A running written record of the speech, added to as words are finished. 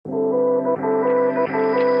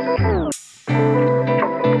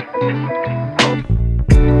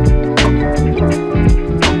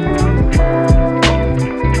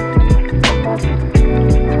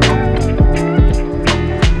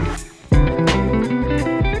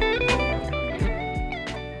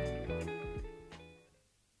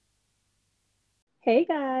Hey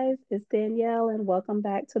guys, it's Danielle, and welcome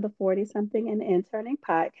back to the 40 something and interning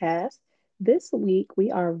podcast. This week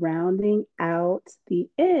we are rounding out the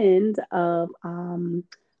end of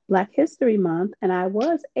Black History Month, and I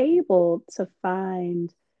was able to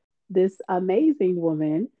find this amazing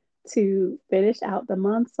woman to finish out the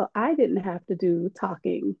month so I didn't have to do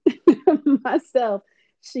talking myself.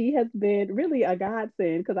 She has been really a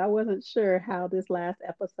godsend because I wasn't sure how this last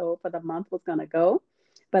episode for the month was going to go.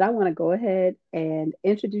 But I want to go ahead and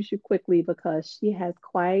introduce you quickly because she has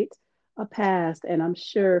quite a past and I'm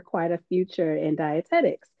sure quite a future in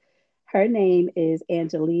dietetics. Her name is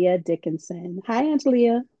Angelia Dickinson. Hi,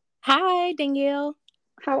 Angelia. Hi, Danielle.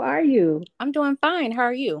 How are you? I'm doing fine. How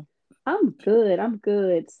are you? I'm good. I'm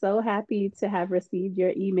good. So happy to have received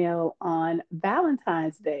your email on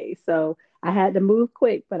Valentine's Day. So I had to move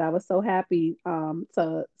quick, but I was so happy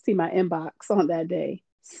to see my inbox on that day.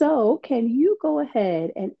 So, can you go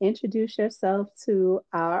ahead and introduce yourself to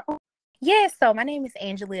our? Yes, so my name is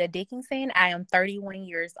Angelia Dickinson. I am 31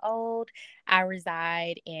 years old. I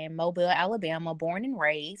reside in Mobile, Alabama, born and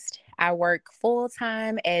raised. I work full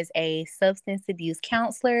time as a substance abuse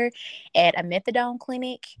counselor at a methadone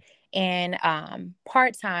clinic, and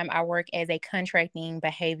part time, I work as a contracting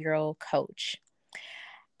behavioral coach.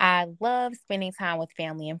 I love spending time with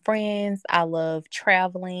family and friends. I love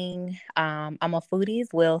traveling. I'm a foodie as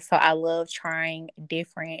well, so I love trying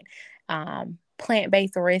different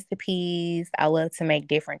plant-based recipes. I love to make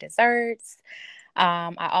different desserts.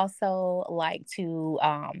 I also like to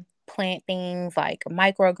plant things like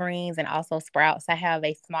microgreens and also sprouts. I have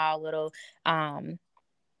a small little, I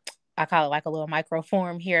call it like a little micro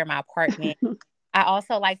farm here in my apartment. I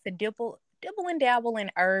also like to dibble and dabble in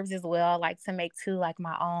herbs as well. I like to make too like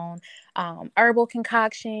my own herbal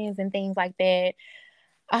concoctions and things like that.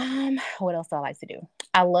 What else do I like to do?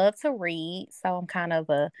 I love to read, so I'm kind of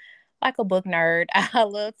a like a book nerd. I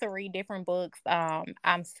love to read different books.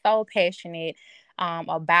 I'm so passionate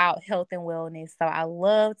about health and wellness, so I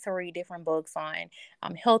love to read different books on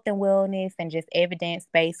health and wellness and just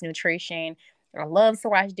evidence-based nutrition. I love to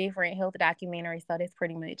watch different health documentaries, so that's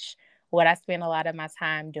pretty much what I spend a lot of my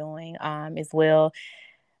time doing as well.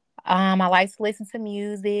 I like to listen to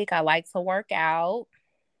music. I like to work out.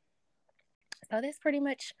 So this pretty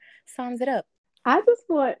much sums it up. I just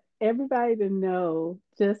want everybody to know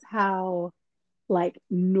just how like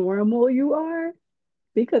normal you are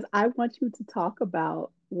because I want you to talk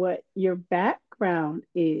about what your background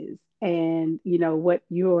is and what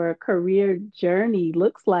your career journey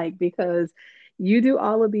looks like because you do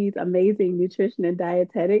all of these amazing nutrition and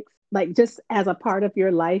dietetics like just as a part of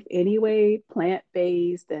your life anyway,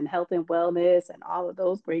 plant-based and health and wellness and all of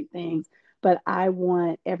those great things. But I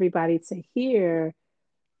want everybody to hear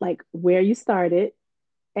like where you started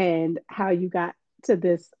and how you got to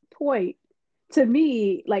this point. To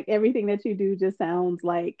me, like everything that you do just sounds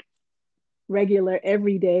like regular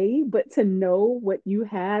every day, but to know what you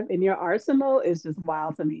have in your arsenal is just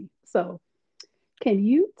wild to me. So, can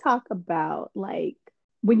you talk about like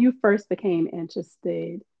when you first became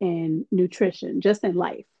interested in nutrition, just in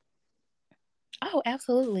life? Oh,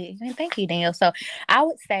 absolutely. And thank you, Daniel. So I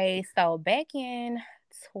would say so back in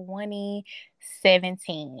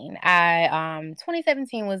 2017. I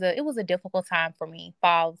 2017 was a difficult time for me,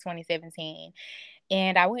 fall of 2017.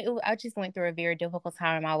 And I just went through a very difficult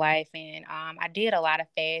time in my life, and I did a lot of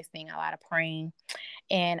fasting, a lot of praying,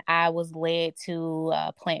 and I was led to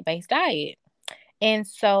a plant-based diet. And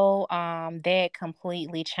so that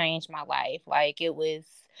completely changed my life. Like it was,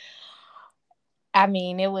 I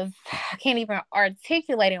mean, it was, I can't even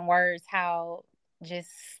articulate in words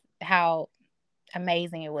just how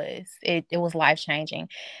amazing it was. It was life changing.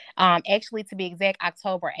 Actually, to be exact,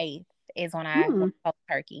 October 8th is when I Hmm. went cold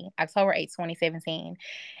turkey. October 8th, 2017.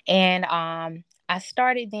 And I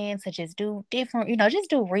started then to just do different, just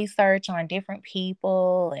do research on different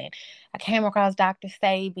people. And I came across Dr.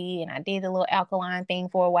 Sabi and I did the little alkaline thing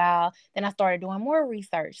for a while. Then I started doing more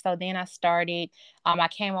research. So then I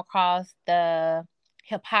came across the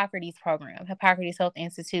Hippocrates program, Hippocrates Health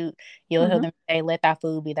Institute. You'll hear Hmm. them say, let thy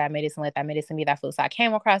food be thy medicine, let thy medicine be thy food. So I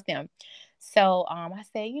came across them. So I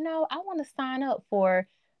said, I want to sign up for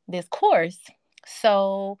this course.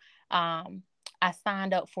 So I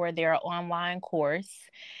signed up for their online course.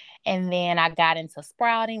 And then I got into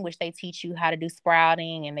sprouting, which they teach you how to do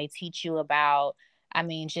sprouting and they teach you about,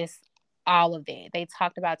 just all of that. They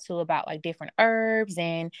talked about too about like different herbs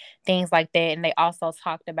and things like that. And they also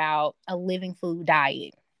talked about a living food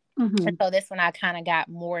diet. And Hmm. so that's when I kind of got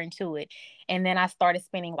more into it. And then I started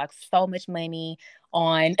spending like so much money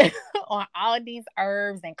on on all of these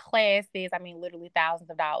herbs and classes. I mean, literally thousands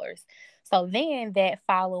of dollars. So then that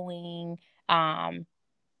following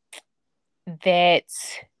that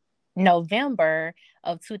November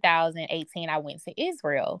of 2018, I went to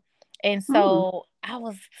Israel. And Mm. so I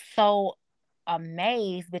was so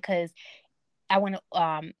amazed because I went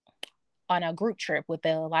on a group trip with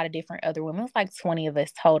a lot of different other women. It was like 20 of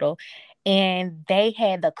us total. And they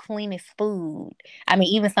had the cleanest food. I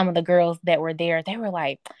mean, even some of the girls that were there, they were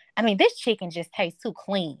like, I mean, this chicken just tastes too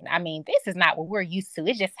clean. I mean, this is not what we're used to.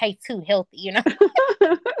 It just tastes too healthy, you know?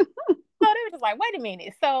 So they were just like, wait a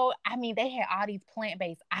minute. So, I mean, they had all these plant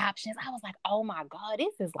based options. I was like, oh my God,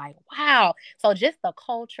 this is like, wow. So, just the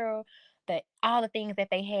culture, all the things that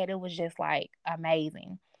they had, it was just like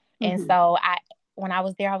amazing. And Mhm. so, when I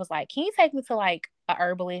was there, I was like, can you take me to like a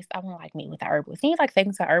herbalist? I want to like meet with a herbalist. Can you like take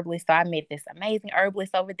me to a herbalist? So, I met this amazing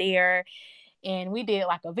herbalist over there, and we did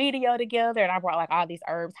like a video together, and I brought like all these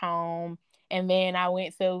herbs home. And then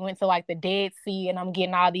we went to like the Dead Sea, and I'm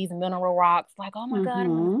getting all these mineral rocks. Like, oh my God,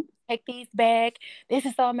 I'm gonna Mhm. take these back. This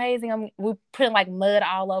is so amazing. We're putting like mud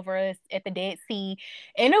all over us at the Dead Sea.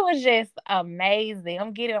 And it was just amazing.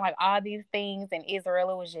 I'm getting like all these things in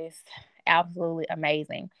Israel. It was just absolutely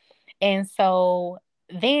amazing. And so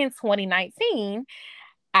then 2019,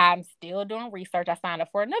 I'm still doing research. I signed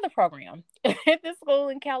up for another program at this school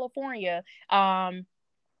in California.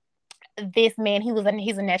 This man, he's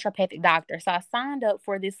a naturopathic doctor. So I signed up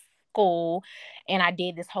for this school, and I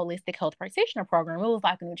did this holistic health practitioner program. It was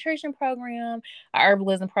like a nutrition program, a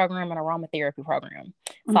herbalism program, and aromatherapy program.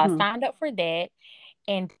 So I Mhm. signed up for that,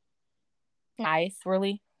 and nice,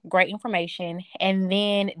 really great information. And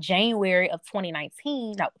then January of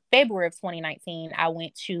 2019, no, February of 2019, I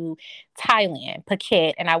went to Thailand,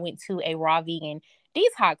 Phuket, and I went to a raw vegan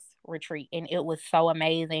detox retreat. And it was so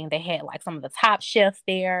amazing. They had like some of the top chefs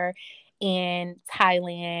there in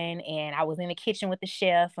Thailand, and I was in the kitchen with the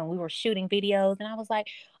chef, and we were shooting videos. And I was like,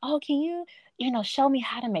 oh, can you, show me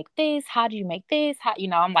how to make this? How do you make this? How,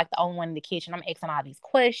 I'm like the only one in the kitchen. I'm asking all these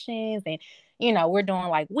questions, and we're doing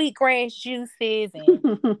like wheatgrass juices, and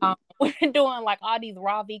we're doing like all these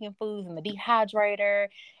raw vegan foods in the dehydrator.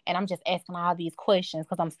 And I'm just asking all these questions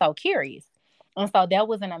because I'm so curious. And so that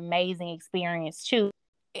was an amazing experience too.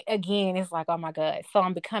 Again, it's like, oh my God. So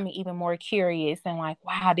I'm becoming even more curious and like,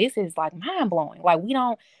 wow, this is like mind blowing. Like,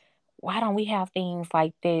 why don't we have things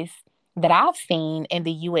like this that I've seen in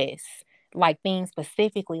the US? Like things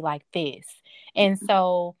specifically like this. And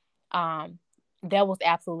so, that was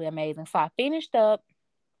absolutely amazing. So I finished up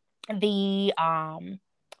the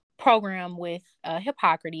program with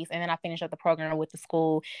Hippocrates, and then I finished up the program with the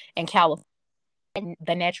school in California,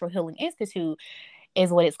 the Natural Healing Institute is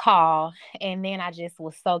what it's called. And then I just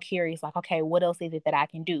was so curious, like, okay, what else is it that I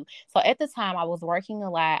can do? So at the time, I was working a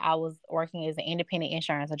lot. I was working as an independent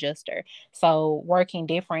insurance adjuster. So working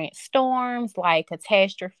different storms like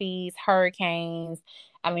catastrophes, hurricanes.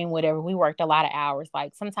 I mean, whatever. We worked a lot of hours,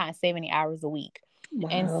 like sometimes 70 hours a week.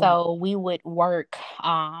 And Wow. so we would work,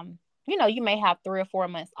 you may have 3 or 4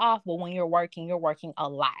 months off, but when you're working a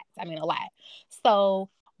lot. I mean, a lot. So,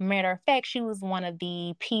 matter of fact, she was one of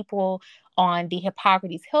the people on the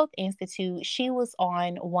Hippocrates Health Institute. She was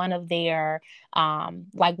on one of their,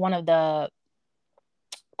 like one of the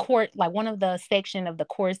like one of the section of the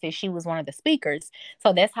course that she was one of the speakers.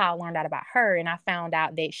 So that's how I learned out about her. And I found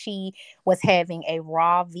out that she was having a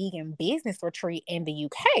raw vegan business retreat in the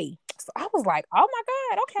UK. So I was like, oh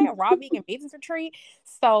my God, okay, a raw vegan business retreat.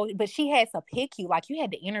 So, but she had to pick you, like you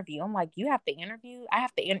had to interview. I'm like, you have to interview.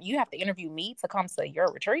 You have to interview me to come to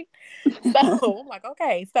your retreat. So I'm like,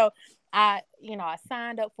 okay. So I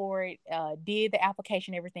signed up for it, did the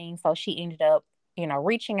application, everything. So she ended up,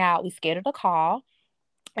 reaching out. We scheduled a call,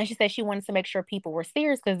 and she said she wanted to make sure people were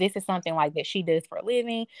serious because this is something like that she does for a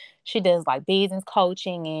living. She does like business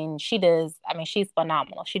coaching, and she's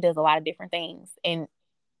phenomenal. She does a lot of different things in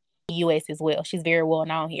the US as well. She's very well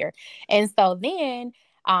known here. And so then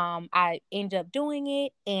I ended up doing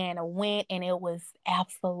it and I went, and it was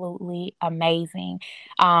absolutely amazing.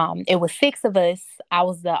 It was 6 of us. I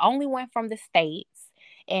was the only one from the States.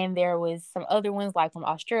 And there was some other ones like from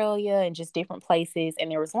Australia and just different places. And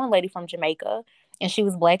there was one lady from Jamaica, and she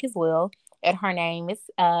was Black as well. And her name is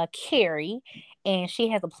Carrie, and she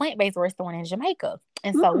has a plant-based restaurant in Jamaica.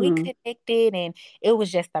 And so we Mm. connected, and it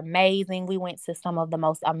was just amazing. We went to some of the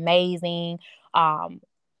most amazing um,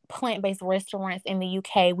 plant-based restaurants in the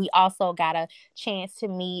UK. We also got a chance to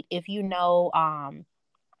meet, if you know,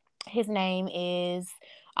 his name is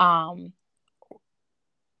um,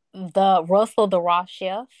 the Russell the Raw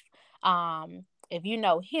Chef. If you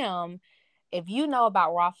know him, if you know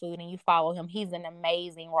about raw food and you follow him, he's an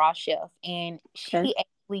amazing raw chef. And Okay. he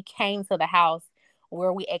actually came to the house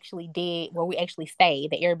where we actually stayed,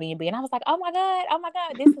 the Airbnb. And I was like, oh my God,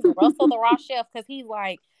 this is Russell the Raw Chef, because he's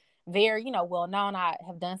like very, well known. I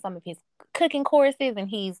have done some of his cooking courses, and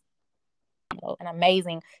he's an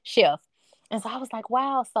amazing chef. And so I was like,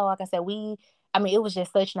 wow. So like I said, it was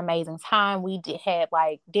just such an amazing time. We did had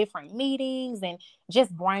like different meetings and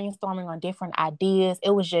just brainstorming on different ideas.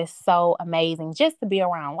 It was just so amazing just to be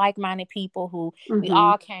around like-minded people who we Mm-hmm.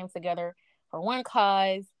 all came together for one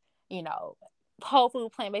cause, you know, whole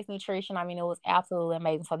food, plant-based nutrition. I mean, it was absolutely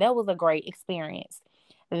amazing. So that was a great experience.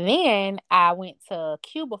 Then I went to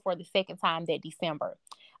Cuba for the second time that December.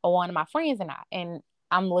 One of my friends and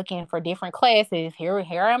I'm looking for different classes. Here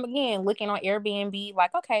I am again, looking on Airbnb,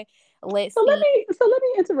 like, okay, let's see. So let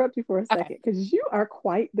me interrupt you for a Okay. second, because you are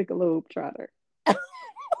quite the globe trotter.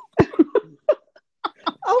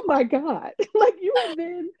 Oh my God. Like, you have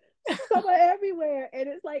been somewhere everywhere. And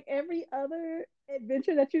it's like every other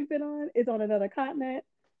adventure that you've been on is on another continent,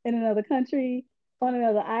 in another country, on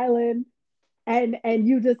another island. And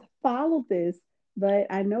you just followed this, but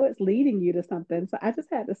I know it's leading you to something. So I just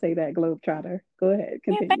had to say that, globetrotter. Go ahead,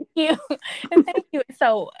 Yeah, thank continue. you. And thank you.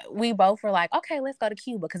 So we both were like, okay, let's go to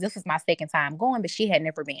Cuba, because this was my second time going, but she had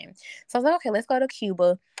never been. So I was like, okay, let's go to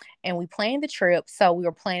Cuba. And we planned the trip. So we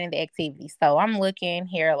were planning the activities. So I'm looking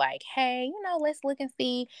here like, hey, let's look and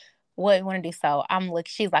see what we want to do. So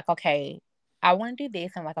she's like, okay, I want to do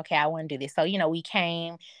this. I'm like, okay, I want to do this. So, we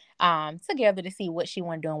came together to see what she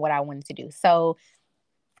wanted to do and what I wanted to do. So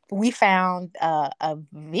we found a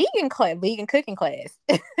vegan cooking class.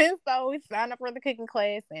 So we signed up for the cooking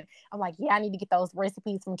class, and I'm like, yeah, I need to get those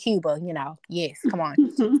recipes from Cuba. Yes, come on.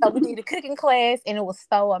 So we did a cooking class, and it was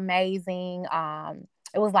so amazing.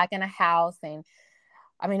 It was like in a house, and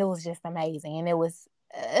I mean, it was just amazing. And it was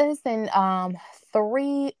us and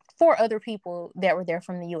 4 other people that were there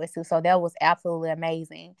from the US too. So that was absolutely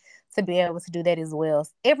amazing to be able to do that as well.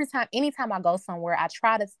 Anytime I go somewhere, I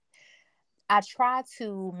try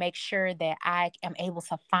to make sure that I am able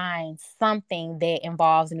to find something that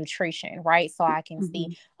involves nutrition, right? So I can see,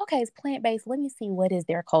 Mhm. okay, it's plant-based. Let me see what is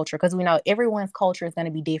their culture, because we know everyone's culture is going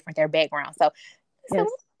to be different, their background. So Yes.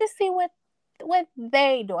 let's just see what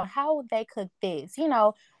they do, how would they cook this, And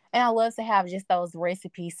I love to have just those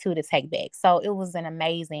recipes too to take back. So it was an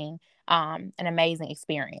amazing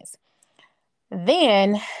experience.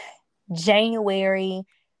 Then January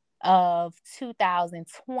of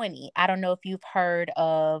 2020. I don't know if you've heard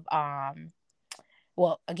of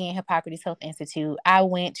well, again, Hippocrates Health Institute. I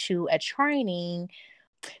went to a training.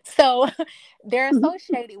 So they're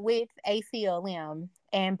associated with ACLM.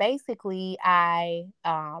 And basically, I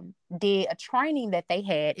did a training that they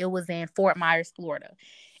had. It was in Fort Myers, Florida.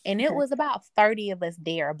 And it Okay. was about 30 of us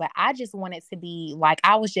there. But I just wanted to be like,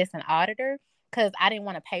 I was just an auditor, because I didn't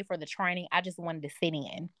want to pay for the training. I just wanted to sit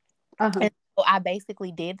in. Uh-huh. And so I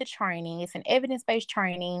basically did the training. It's an evidence-based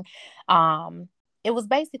training. Um, it was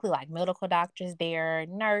basically like medical doctors there,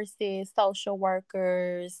 nurses, social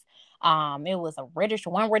workers. It was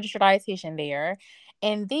one registered dietitian there.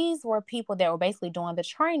 And these were people that were basically doing the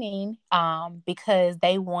training because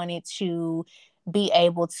they wanted to be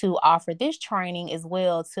able to offer this training as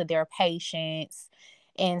well to their patients.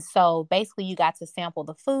 And so basically you got to sample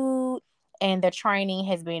the food, and the training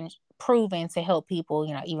has been proven to help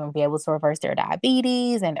people, even be able to reverse their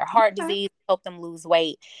diabetes and their heart Okay. disease, help them lose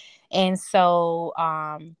weight. And so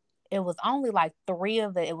it was only like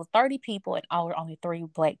it was 30 people, and only 3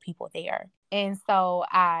 Black people there. And so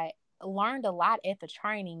I learned a lot at the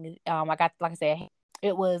training. I got, like I said,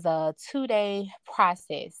 it was a 2-day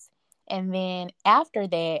process. And then after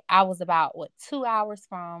that, I was about 2 hours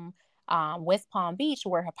from West Palm Beach,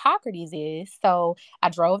 where Hippocrates is. So I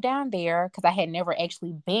drove down there because I had never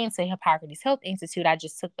actually been to Hippocrates Health Institute. I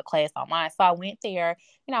just took the class online. So I went there,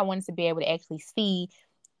 and I wanted to be able to actually see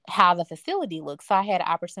how the facility looks. So I had an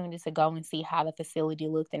opportunity to go and see how the facility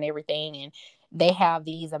looked and everything. And they have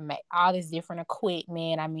all this different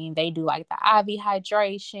equipment. I mean, they do like the IV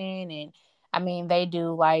hydration, and I mean, they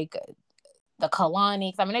do like the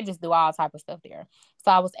colonics. I mean, they just do all type of stuff there.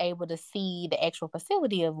 So I was able to see the actual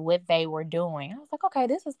facility of what they were doing. I was like, okay,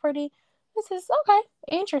 this is okay,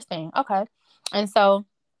 interesting. Okay. And so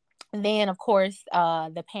then of course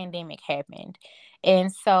the pandemic happened.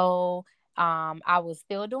 And so I was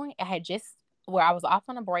still doing, I had just, where I was off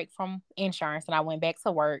on a break from insurance, and I went back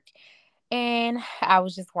to work, and I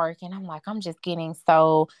was just working. I'm like, I'm just getting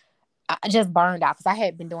so I just burned out, because I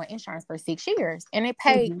had been doing insurance for 6 years, and it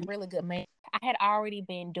paid Mm-hmm. really good money. I had already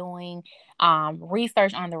been doing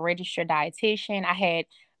research on the registered dietitian. I had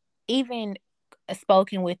even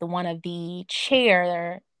spoken with one of the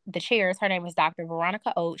the chairs. Her name is Dr.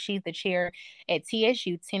 Veronica Oates. She's the chair at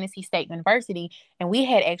TSU, Tennessee State University. And we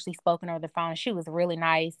had actually spoken over the phone. She was really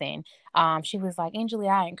nice. And she was like, Angela,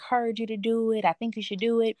 I encourage you to do it. I think you should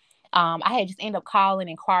do it. I had just ended up calling,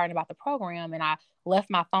 inquiring about the program, and I left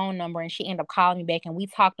my phone number, and she ended up calling me back, and we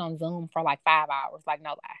talked on Zoom for like 5 hours, like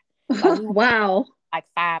no lie. Like we were Wow. like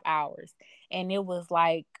 5 hours, and it was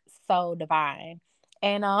like so divine.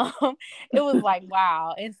 And it was like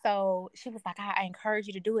wow. And so she was like, I encourage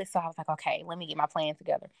you to do it. So I was like, okay, let me get my plan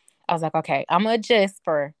together. I was like, okay, I'm gonna adjust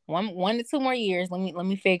for one to 2 more years. Let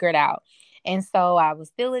me figure it out. And so I was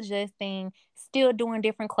still adjusting, still doing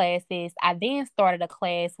different classes. I then started a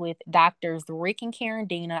class with doctors Rick and Karen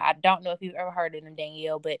Dina. I don't know if you've ever heard of them,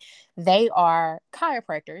 Danielle, but they are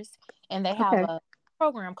chiropractors, and they have Okay. a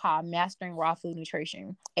program called Mastering Raw Food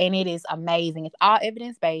Nutrition, and it is amazing. It's all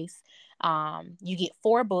evidence based. You get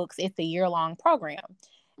 4 books. It's a year-long program,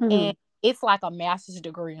 Mm-hmm. and it's like a master's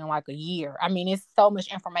degree in like a year. I mean, it's so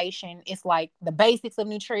much information. It's like the basics of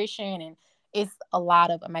nutrition, and it's a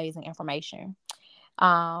lot of amazing information.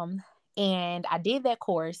 Um, and I did that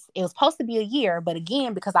course. It was supposed to be a year, but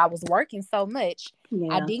again, because I was working so much,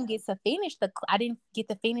 Yeah. I didn't get to finish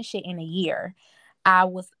it in a year. I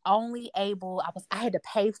had to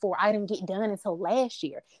pay for, I didn't get done until last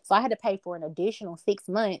year. So I had to pay for an additional 6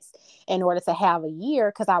 months in order to have a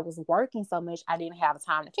year, because I was working so much, I didn't have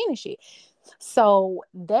time to finish it. So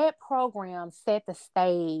that program set the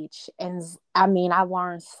stage. And I mean, I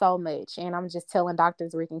learned so much. And I'm just telling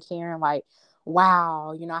Doctors Rick and Karen, like,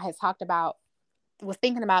 wow, I had was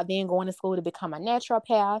thinking about then going to school to become a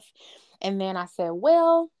naturopath. And then I said,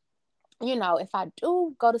 well, if I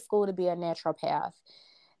do go to school to be a naturopath,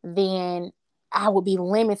 then I would be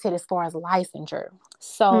limited as far as licensure.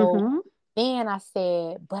 So Mm-hmm. then I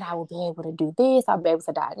said, but I will be able to do this. I'll be able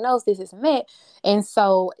to diagnose this and that. And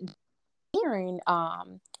so Karen,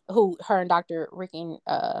 who her and Dr. Rick and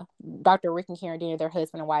Karen Denner, their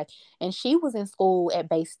husband and wife, and she was in school at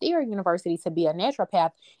Bay State University to be a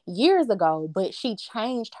naturopath years ago, but she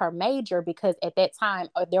changed her major because at that time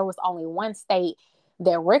there was only one state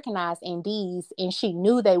that recognized NDs, and she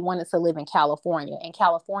knew they wanted to live in California, and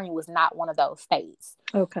California was not one of those states.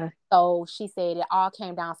 Okay. So she said it all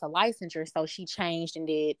came down to licensure, so she changed and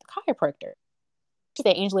did chiropractor. She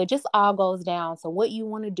said, Angela, it just all goes down to what you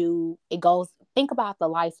want to do. Think about the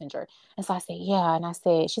licensure. And so I said, yeah.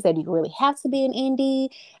 And she said, do you really have to be an ND?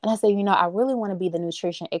 And I said, I really want to be the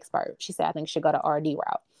nutrition expert. She said, I think you should go to RD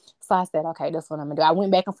route. So I said, okay, that's what I'm gonna do. I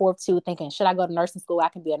went back and forth too, thinking, should I go to nursing school? I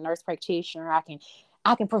can be a nurse practitioner.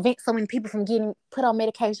 I can prevent so many people from getting put on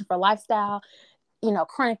medication for lifestyle,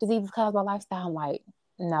 chronic diseases caused by lifestyle. I'm like,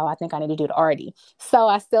 no, I think I need to do the RD. So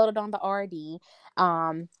I settled on the RD.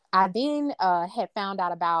 I then had found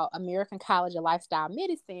out about American College of Lifestyle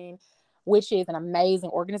Medicine, which is an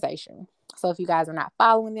amazing organization. So if you guys are not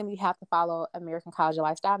following them, you have to follow American College of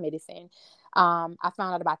Lifestyle Medicine. I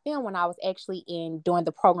found out about them when I was actually doing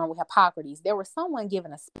the program with Hippocrates. There was someone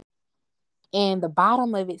giving us, and the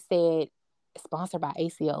bottom of it said, sponsored by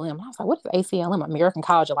ACLM. I was like, what is ACLM? American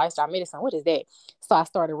College of Lifestyle Medicine. What is that? So I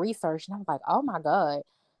started researching. I was like, oh my God,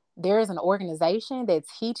 there is an organization that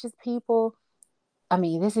teaches people. I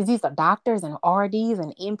mean, these are doctors and RDs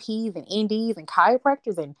and NPs and NDs and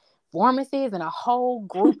chiropractors and pharmacists and a whole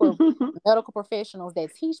group of medical professionals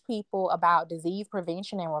that teach people about disease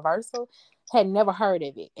prevention and reversal. Had never heard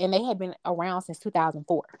of it. And they had been around since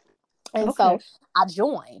 2004. And so Okay. I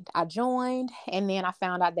joined, and then I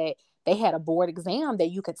found out that they had a board exam that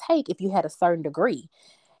you could take if you had a certain degree.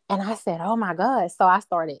 And I said, oh my God. So I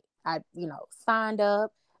signed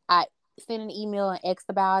up. I sent an email and asked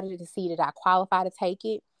about it to see that I qualify to take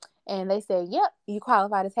it. And they said, yep, you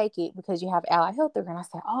qualify to take it because you have allied health degree. And I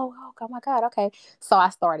said, oh my God, okay. So I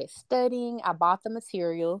started studying. I bought the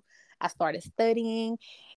material. I started studying.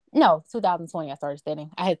 No, 2020, I started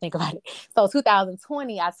studying. I had to think about it. So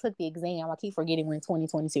 2020, I took the exam. I keep forgetting we're in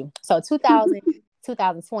 2022. So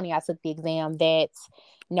 2020, I took the exam that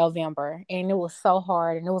November, and it was so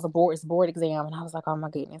hard, and it was a board exam, and I was like, oh my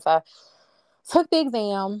goodness. I took the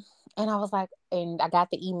exam, and I was like, and I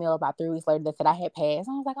got the email about 3 weeks later that said I had passed.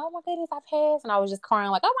 And I was like, oh my goodness, I passed. And I was just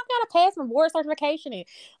crying like, oh my God, I passed my board certification in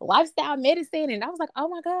lifestyle medicine. And I was like, oh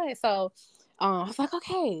my God. So I was like,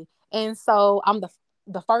 okay. And so I'm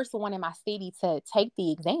the first one in my city to take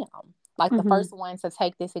the exam. Like the Mm-hmm. first one to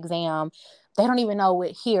take this exam. They don't even know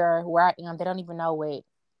what here where I am. They don't even know what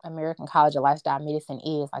American College of Lifestyle Medicine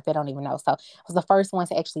is. Like they don't even know. So I was the first one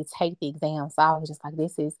to actually take the exam. So I was just like,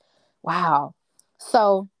 this is wow.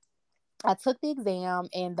 So I took the exam,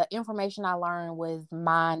 and the information I learned was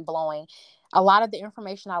mind blowing. a lot of the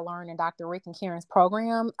information I learned in Dr. Rick and Karen's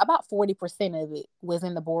program, about 40% of it was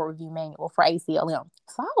in the board review manual for ACLM.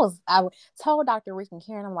 So I told Dr. Rick and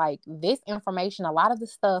Karen, I'm like, this information, a lot of the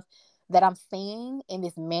stuff that I'm seeing in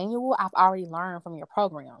this manual, I've already learned from your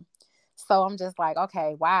program. So I'm just like,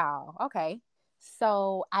 okay, wow, okay.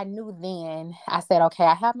 So I knew then, I said, okay,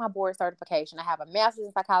 I have my board certification. I have a master's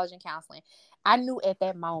in psychology and counseling. I knew at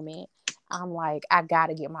that moment, I'm like, I got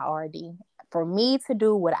to get my RD. For me to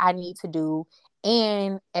do what I need to do,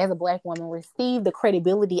 and as a Black woman, receive the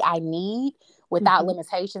credibility I need without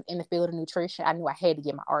limitations in the field of nutrition, I knew I had to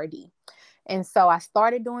get my RD. And so I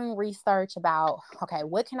started doing research about, okay,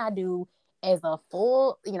 what can I do as a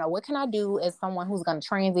full, what can I do as someone who's going to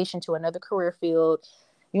transition to another career field,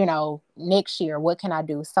 next year? What can I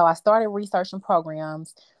do? So I started researching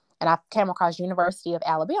programs, and I came across University of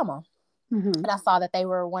Alabama. Mm-hmm. And I saw that they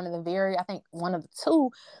were one of the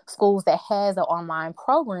two schools that has an online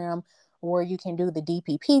program where you can do the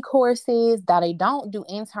DPP courses. That they don't do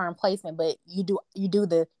intern placement, but you do you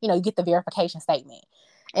get the verification statement.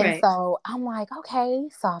 And Right. so I'm like, okay.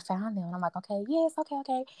 So I found them and I'm like, okay, yes, okay,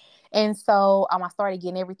 okay. And so I started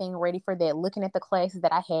getting everything ready for that, looking at the classes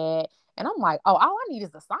that I had. And I'm like, oh, all I need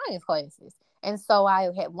is the science classes. And so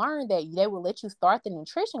I had learned that they would let you start the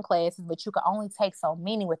nutrition classes, but you could only take so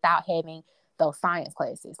many without having those science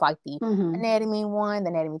classes, like the Mm-hmm. anatomy 1,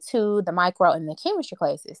 the anatomy 2, the micro, and the chemistry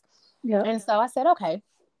classes. Yep. And so I said, okay.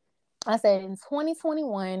 I said in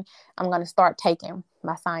 2021, I'm going to start taking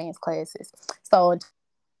my science classes. So in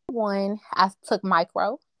 2021, I took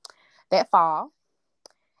micro that fall.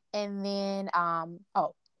 And then, let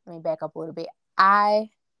me back up a little bit. I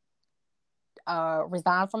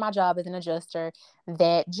resigned from my job as an adjuster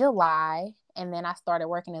that July. And then I started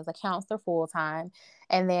working as a counselor full time.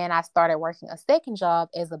 And then I started working a second job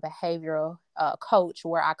as a behavioral coach,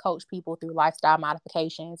 where I coach people through lifestyle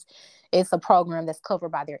modifications. It's a program that's covered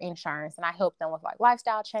by their insurance. And I help them with like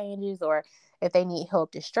lifestyle changes, or if they need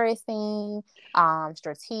help distressing,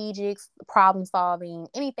 strategics, problem solving,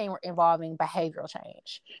 anything involving behavioral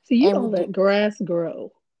change. So you And we don't do. let grass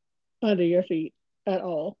grow under your feet at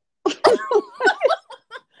all.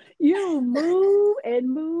 You move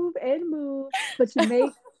and move and move, but you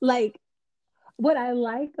make like what I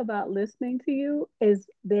like about listening to you is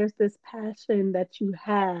there's this passion that you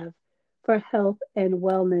have for health and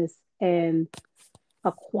wellness and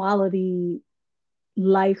a quality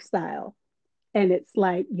lifestyle. And it's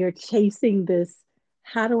like you're chasing this.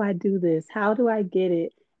 How do I do this? How do I get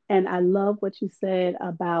it? And I love what you said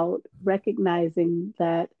about recognizing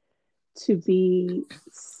that to be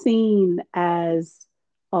seen as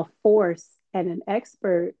a force and an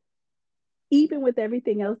expert, even with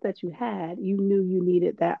everything else that you had, you knew you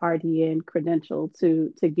needed that RDN credential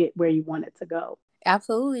to get where you wanted to go.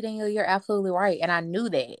 Absolutely, Daniel, you're absolutely right. And I knew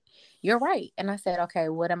that. You're right. And I said, okay,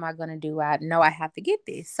 what am I going to do? I know I have to get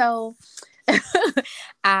this. So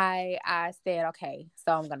I said, okay,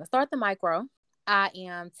 so I'm going to start the micro. I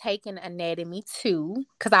am taking anatomy 2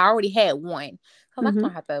 because I already had 1. So I'm not Mm-hmm.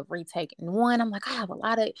 going to have to retake 1. I'm like, I have a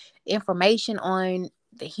lot of information on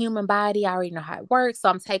the human body. I already know how it works. So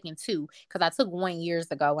I'm taking 2 because I took 1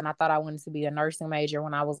 years ago when I thought I wanted to be a nursing major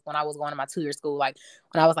when I was going to my 2-year school, like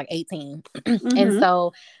when I was like 18. And Mm-hmm.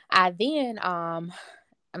 so I then I'm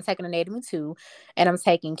taking anatomy 2, and I'm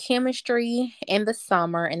taking chemistry in the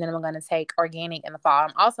summer, and then I'm going to take organic in the fall.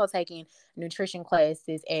 I'm also taking nutrition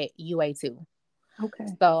classes at UA2. Okay.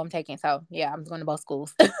 I'm going to both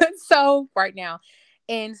schools. So right now.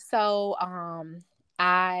 And so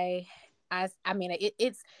I I mean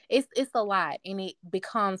it's a lot, and it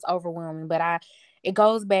becomes overwhelming, but it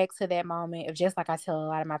goes back to that moment of, just like I tell a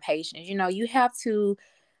lot of my patients, you have to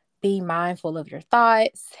be mindful of your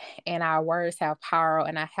thoughts, and our words have power,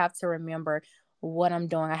 and I have to remember what I'm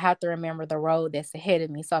doing. I have to remember the road that's ahead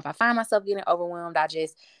of me. So if I find myself getting overwhelmed, I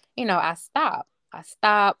just, I stop.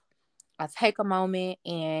 I take a moment,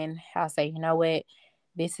 and I'll say, you know what?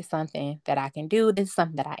 This is something that I can do. This is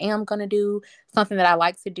something that I am going to do, something that I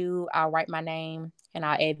like to do. I'll write my name and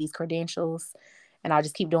I'll add these credentials, and I'll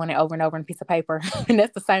just keep doing it over and over on a piece of paper. And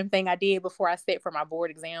that's the same thing I did before I sat for my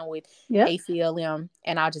board exam with Yep. ACLM.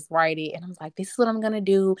 And I'll just write it. And I'm like, this is what I'm going to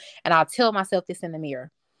do. And I'll tell myself this in the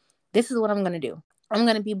mirror. This is what I'm going to do. I'm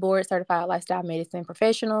going to be board certified lifestyle medicine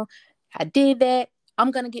professional. I did that.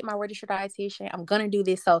 I'm going to get my registered dietitian. I'm going to do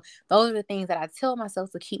this. So those are the things that I tell myself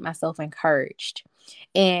to keep myself encouraged.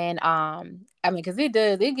 And because it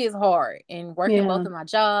gets hard in working both Yeah. of my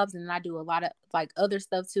jobs, and I do a lot of like other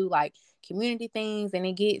stuff too, like community things, and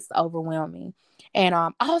it gets overwhelming. And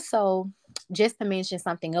also, just to mention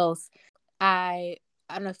something else, I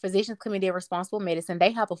on a physician's committee of responsible medicine,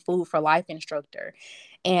 they have a food for life instructor.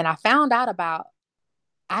 And I found out about,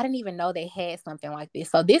 I didn't even know they had something like this.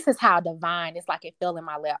 So this is how divine it's like it fell in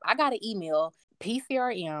my lap. I got an email,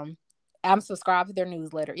 PCRM. I'm subscribed to their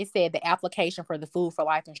newsletter. It said the application for the food for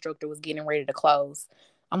life instructor was getting ready to close.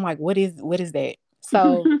 I'm like, what is that?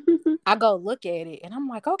 So I go look at it and I'm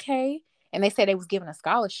like, okay. And they said they was giving a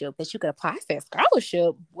scholarship that you could apply. I said,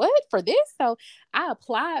 scholarship? What, for this? So I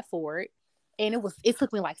applied for it. And it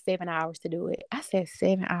took me like 7 hours to do it. I said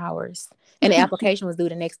 7 hours. And the application was due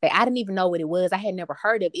the next day. I didn't even know what it was. I had never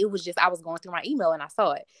heard of it. It was just, I was going through my email and I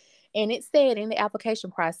saw it. And it said in the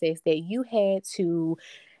application process that you had to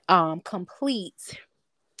complete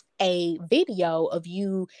a video of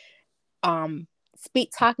you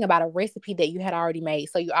talking about a recipe that you had already made.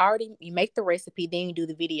 So you make the recipe, then you do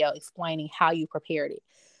the video explaining how you prepared it.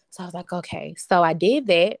 So I was like, okay. So I did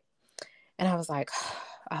that. And I was like,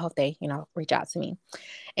 I hope they, reach out to me.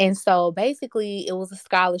 And so basically it was a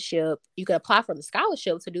scholarship. You could apply for the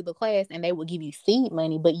scholarship to do the class and they would give you seed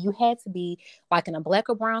money, but you had to be like in a Black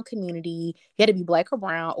or brown community. You had to be Black or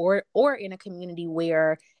brown or in a community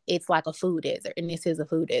where it's like a food desert, and this is a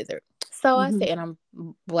food desert. So I said, and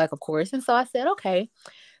I'm Black, of course. And so I said, okay.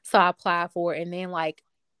 So I applied for it. And then like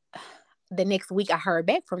the next week I heard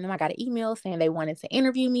back from them. I got an email saying they wanted to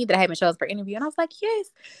interview me, that I had been chosen for interview. And I was like, yes.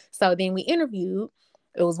 So then we interviewed.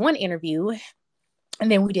 It was one interview.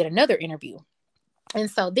 And then we did another interview.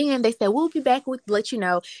 And so then they said, we'll be back. We'll let you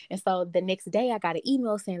know. And so the next day I got an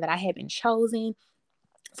email saying that I had been chosen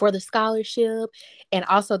for the scholarship. And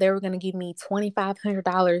also they were going to give me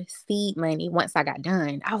 $2,500 seed money once I got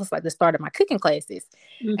done. I was like the start of my cooking classes.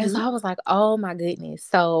 And so I was like, oh my goodness.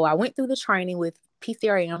 So I went through the training with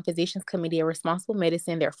PCRM, Physicians Committee of Responsible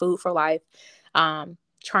Medicine, their Food for Life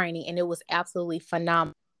training. And it was absolutely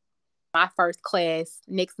phenomenal. My first class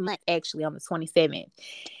next month, actually, on the 27th.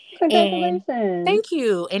 Congratulations. And thank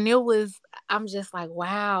you. And I'm just like,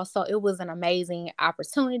 wow. So it was an amazing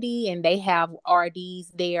opportunity. And they have RDs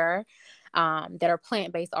there that are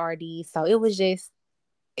plant-based RDs. So it was just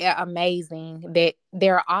amazing that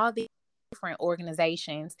there are all these different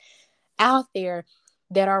organizations out there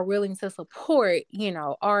that are willing to support,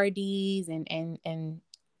 RDs and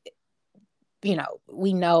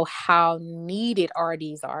we know how needed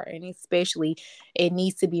RDs are, and especially it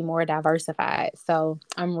needs to be more diversified. So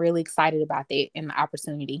I'm really excited about that and the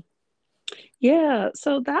opportunity. Yeah,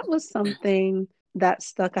 so that was something that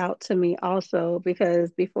stuck out to me also,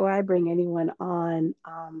 because before I bring anyone on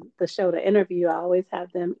the show to interview, I always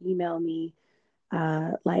have them email me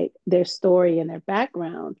like their story and their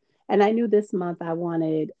background. And I knew this month I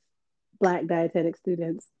wanted Black dietetic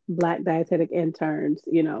students, Black dietetic interns,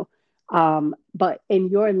 but in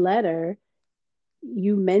your letter,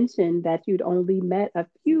 you mentioned that you'd only met a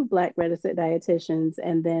few Black registered dietitians,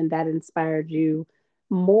 and then that inspired you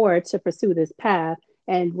more to pursue this path.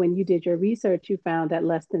 And when you did your research, you found that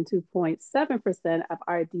less than 2.7% of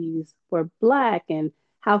RDs were Black. And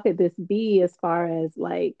how could this be as far as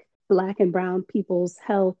like Black and Brown people's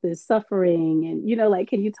health is suffering? And, like,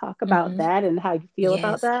 can you talk about that and how you feel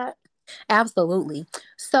about Yes, that? absolutely.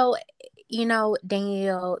 So,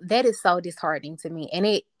 Danielle, that is so disheartening to me. And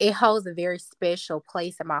it holds a very special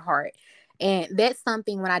place in my heart. And that's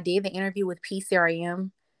something when I did the interview with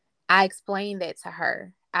PCRM, I explained that to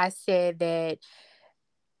her. I said that,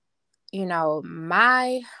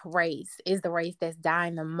 my race is the race that's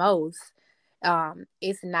dying the most.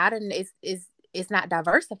 It's not it's not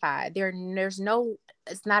diversified.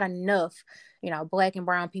 It's not enough, Black and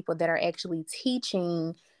brown people that are actually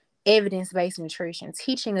teaching evidence-based nutrition.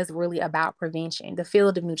 Teaching is really about prevention. The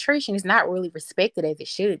field of nutrition is not really respected as it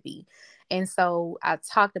should be. And so I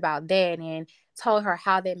talked about that and told her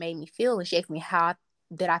how that made me feel. And she asked me how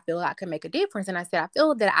that I feel I could make a difference. And I said, I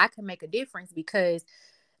feel that I can make a difference because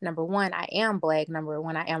number one, I am Black. Number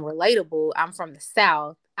one, I am relatable. I'm from the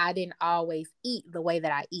South. I didn't always eat the way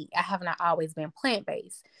that I eat. I have not always been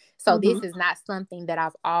plant-based. So this is not something that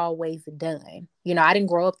I've always done. I didn't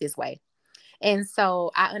grow up this way. And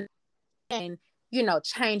so I understand,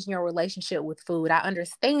 changing your relationship with food. I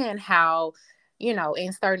understand how,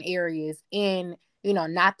 in certain areas, in,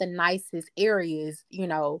 not the nicest areas,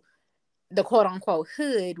 the quote unquote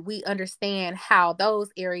hood, we understand how those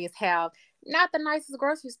areas have not the nicest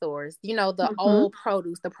grocery stores, the old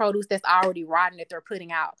produce, the produce that's already rotten that they're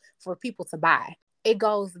putting out for people to buy. It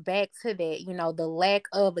goes back to that, the lack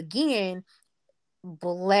of, again,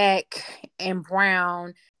 Black and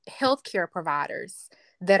brown healthcare providers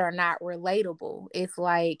that are not relatable. It's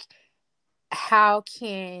like,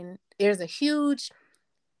 there's a huge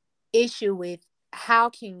issue with how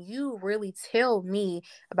can you really tell me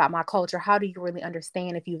about my culture? How do you really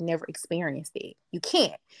understand if you've never experienced it? You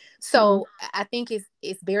can't. Mm, So I think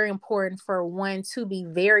it's very important for one to be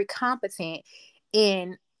very competent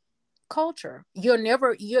in culture. You'll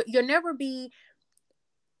never be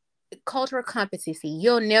cultural competency.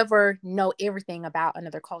 You'll never know everything about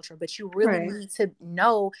another culture, but you really right. need to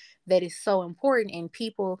know that it's so important. And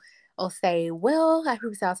people will say, well, I hear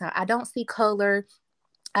this all the time, I don't see color,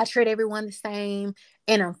 I treat everyone the same.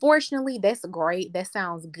 And unfortunately, that's great. That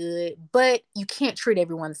sounds good. But you can't treat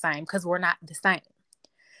everyone the same because we're not the same.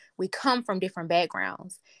 We come from different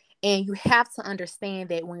backgrounds. And you have to understand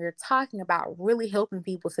that when you're talking about really helping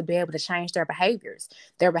people to be able to change their behaviors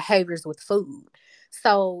with food.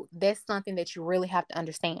 So that's something that you really have to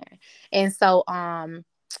understand. And so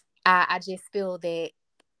I just feel that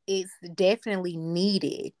it's definitely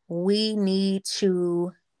needed. It needs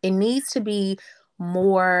to be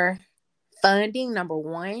more funding, number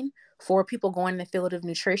one, for people going in the field of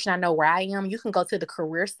nutrition. I know where I am, you can go to the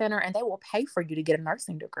career center and they will pay for you to get a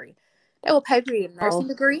nursing degree. They will pay for you to get a nursing Oh,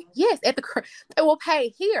 degree. Yes, they will pay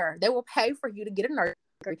here. They will pay for you to get a nursing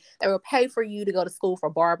degree. They will pay for you to go to school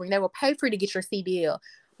for barbering. They will pay for you to get your CDL.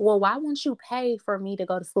 Well, why won't you pay for me to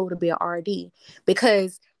go to school to be an RD?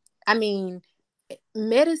 Because, I mean,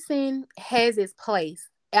 medicine has its place,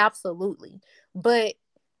 absolutely. But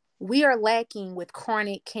we are lacking with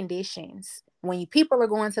chronic conditions. When people are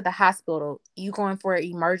going to the hospital, you going for an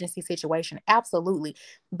emergency situation, absolutely.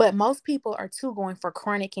 But most people are too going for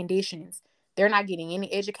chronic conditions. They're not getting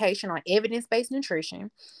any education on evidence-based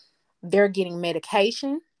nutrition. They're getting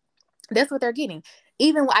medication. That's what they're getting.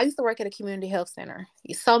 Even when I used to work at a community health center,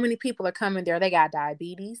 so many people are coming there. They got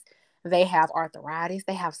diabetes, they have arthritis,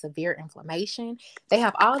 they have severe inflammation, they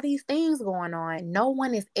have all these things going on. No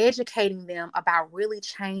one is educating them about really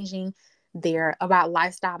changing about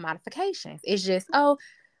lifestyle modifications. It's just, oh,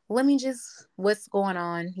 what's going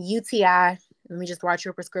on? UTI, let me just write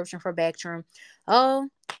you a prescription for Bactrim. Oh,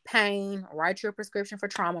 pain, write you a prescription for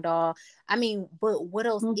Tramadol. I mean, but what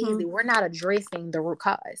else is mm-hmm. it? We're not addressing the root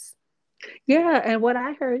cause. Yeah, and what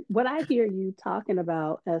I hear you talking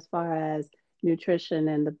about as far as nutrition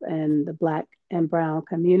and the Black and Brown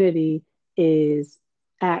community is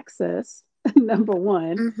access, number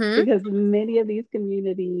one, Mm-hmm. because many of these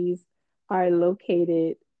communities are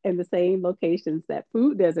located in the same locations that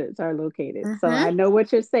food deserts are located. So Mm-hmm. I know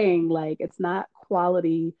what you're saying, like it's not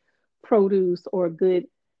quality produce or good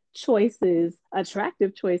choices,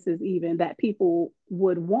 attractive choices, even that people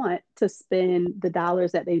would want to spend the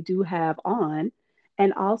dollars that they do have on.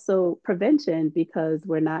 And also prevention, because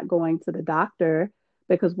we're not going to the doctor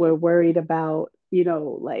because we're worried about,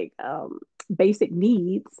 like basic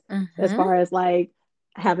needs as Mm-hmm. far as like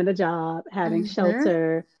having a job, having Mm-hmm.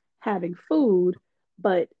 shelter, having food,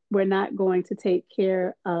 but we're not going to take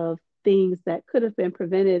care of things that could have been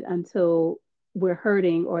prevented until we're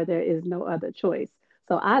hurting or there is no other choice.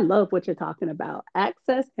 So I love what you're talking about.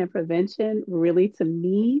 Access and prevention really to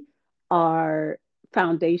me are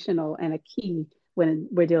foundational and a key when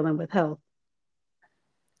we're dealing with health.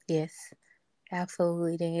 Yes.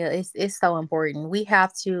 Absolutely, Danielle. It's so important. We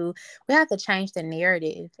have to change the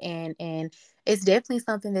narrative, and it's definitely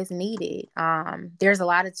something that's needed. There's a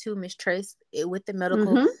lot of too mistrust with the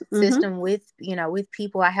medical Mm-hmm. Mm-hmm. system, with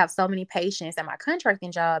people. I have so many patients at my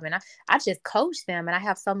contracting job, and I just coach them, and I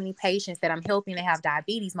have so many patients that I'm helping that have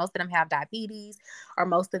diabetes. Most of them have diabetes, or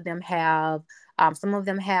most of them have some of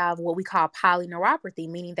them have what we call polyneuropathy,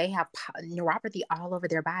 meaning they have neuropathy all over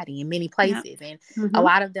their body in many Yeah. places, and a Mm-hmm.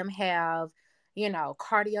 lot of them have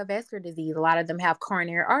cardiovascular disease. A lot of them have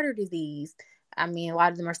coronary artery disease. I mean, a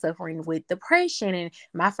lot of them are suffering with depression. And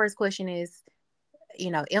my first question is,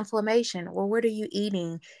 inflammation. Well, what are you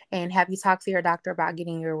eating? And have you talked to your doctor about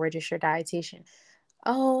getting your registered dietitian?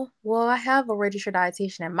 Oh, well, I have a registered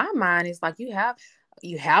dietitian. And my mind is like, you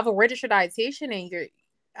have a registered dietitian and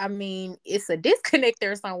I mean, it's a disconnect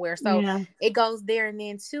there somewhere. So Yeah. it goes there. And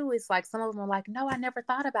then too, it's like some of them are like, no, I never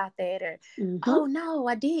thought about that. Or, Mm-hmm. oh no,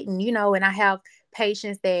 I didn't, and I have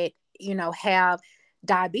patients that, have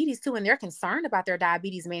diabetes too, and they're concerned about their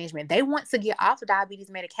diabetes management. They want to get off of diabetes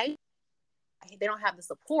medication. They don't have the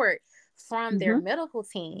support from their Mm-hmm. medical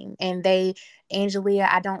team, and Angelia,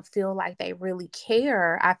 I don't feel like they really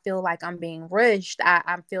care. I feel like I'm being rushed.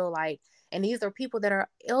 I feel like, and these are people that are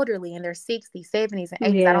elderly in their 60s, 70s, and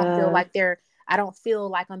 80s. Yeah. I don't feel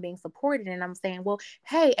like I'm being supported. And I'm saying, well,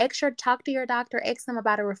 hey, talk to your doctor, ask them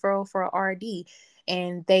about a referral for a RD.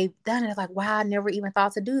 And they've done it. It's like, wow, I never even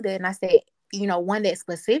thought to do that. And I said, one that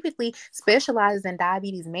specifically specializes in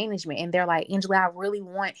diabetes management. And they're like, Angela, I really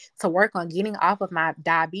want to work on getting off of my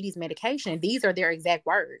diabetes medication. These are their exact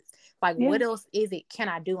words. Like, Yeah. what else is it can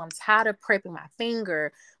I do? I'm tired of prepping my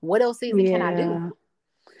finger. What else is it can I do? Yeah.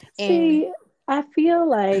 And See, I feel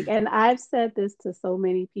like, and I've said this to so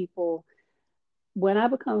many people, when I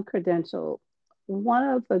become credentialed, one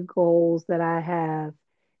of the goals that I have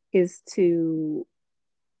is to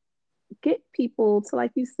get people to,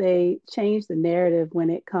 like you say, change the narrative when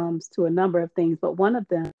it comes to a number of things. But one of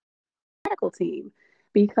them, medical team,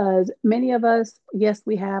 because many of us, yes,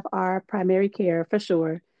 we have our primary care for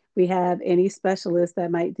sure. We have any specialist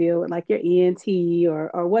that might deal with like your ENT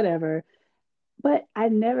or whatever. But I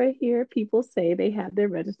never hear people say they have their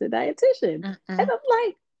registered dietitian. And mm-mm, I'm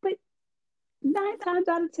like, but 9 times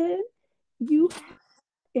out of 10, you have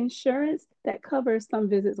insurance that covers some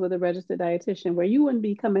visits with a registered dietitian where you wouldn't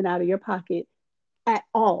be coming out of your pocket at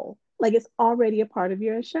all. Like it's already a part of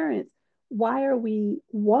your insurance. Why are we,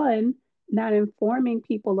 one, not informing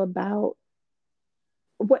people about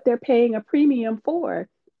what they're paying a premium for?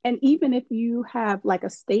 And even if you have like a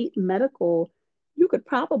state medical, you could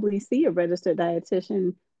probably see a registered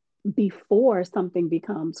dietitian before something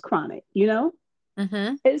becomes chronic, you know?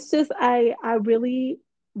 mm-hmm. It's just I really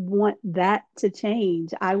want that to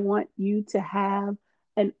change. I want you to have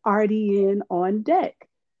an RDN on deck,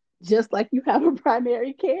 just like you have a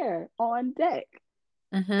primary care on deck.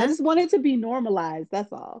 I Mm-hmm. just want it to be normalized.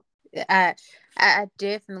 That's all. I I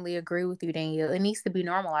definitely agree with you, Danielle. It needs to be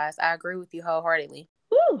normalized. I agree with you wholeheartedly.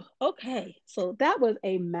 Whew, okay. So that was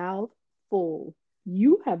a mouthful.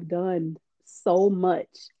 You have done so much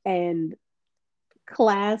and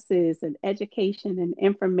classes and education and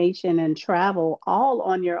information and travel all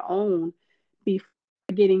on your own before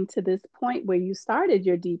getting to this point where you started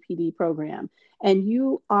your DPD program. And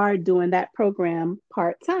you are doing that program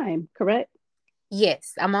part time, correct?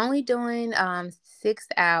 Yes, I'm only doing 6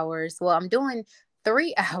 hours. Well, I'm doing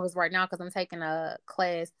 3 hours right now because I'm taking a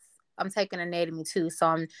class. I'm taking anatomy too, so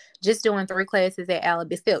I'm just doing 3 classes at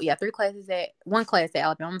Alabama. Still, yeah, 3 classes at 1 class at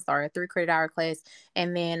Alabama. I'm sorry, a 3 credit hour class,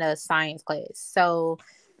 and then a science class. So,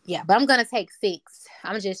 yeah, but I'm gonna take 6.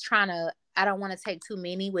 I'm just trying to. I don't want to take too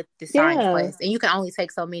many with the science Yeah. class, and you can only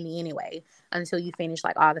take so many anyway until you finish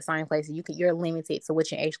like all the science classes. You're limited to what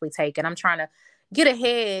you actually take, and I'm trying to get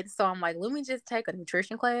ahead. So I'm like, let me just take a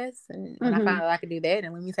nutrition class, and when I Mm-hmm. find out I can do that,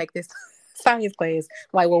 and let me take this science class.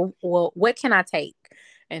 Like, well, what can I take?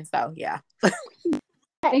 And so, yeah.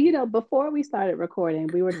 And before we started recording,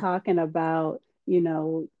 we were talking about,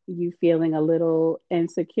 you feeling a little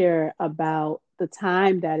insecure about the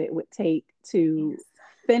time that it would take to Yes.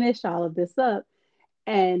 finish all of this up.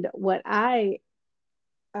 And what I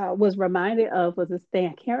was reminded of was this thing.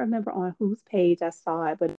 I can't remember on whose page I saw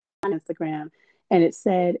it, but on Instagram. And it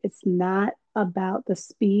said, it's not about the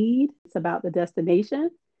speed, it's about the destination.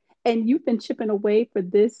 And you've been chipping away for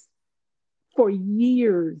this for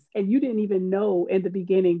years, and you didn't even know in the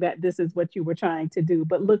beginning that this is what you were trying to do,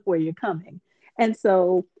 but look where you're coming. And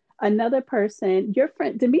so, another person, your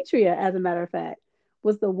friend Demetria, as a matter of fact,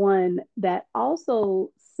 was the one that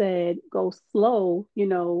also said, go slow,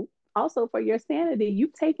 also for your sanity.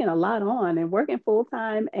 You've taken a lot on, and working full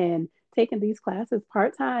time and taking these classes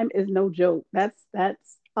part time is no joke. That's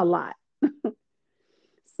a lot.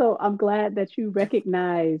 So I'm glad that you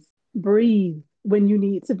recognize, breathe when you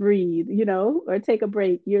need to breathe, or take a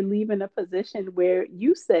break. You're leaving a position where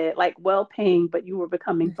you said, like, well paying, but you were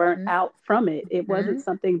becoming burnt Mm-hmm. out from it. It wasn't Mm-hmm.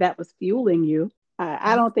 something that was fueling you.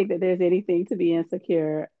 I don't think that there's anything to be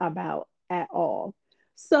insecure about at all.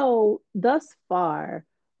 So, thus far,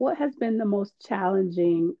 what has been the most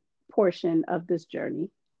challenging portion of this journey?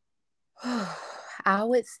 I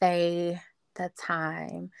would say the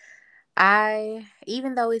time.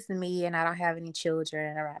 Even though it's me and I don't have any children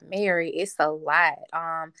and I'm not married, it's a lot.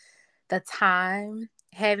 The time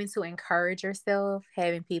having to encourage yourself,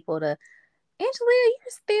 having people to, Angelia, you're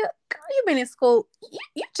still, girl, you've been in school.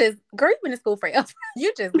 Girl, you've been in school forever.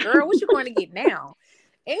 You just, girl, what you going to get now?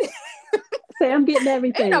 And, Say, I'm getting and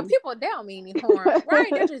everything. people don't mean any harm,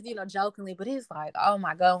 right? They're just, jokingly, but it's like, oh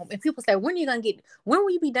my God. And people say, when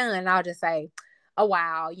will you be done? And I'll just say, a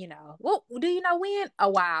while, Well, do you know when? A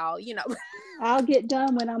while, I'll get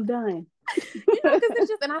done when I'm done. because it's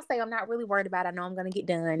just, and I say, I'm not really worried about it. I know I'm going to get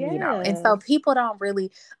done. And Yeah. so people don't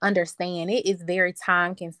really understand. It is very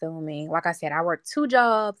time consuming. Like I said, I work 2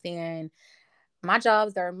 jobs, and my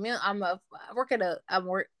jobs are, I work at I'm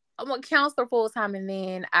a counselor full time. And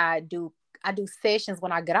then I do sessions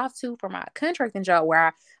when I get off too for my contracting job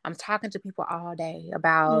where I'm talking to people all day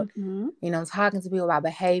about, Mm-hmm. talking to people about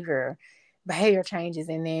behavior changes,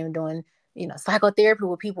 and then doing, psychotherapy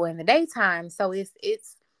with people in the daytime. So it's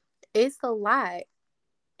a lot.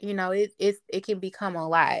 It can become a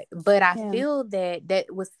lot, but I Yeah. feel that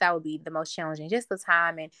would be the most challenging, just the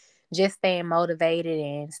time and just staying motivated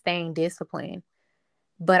and staying disciplined.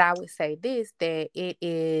 But I would say this, that it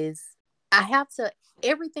is, I have to,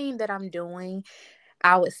 everything that I'm doing,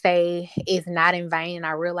 I would say is not in vain. And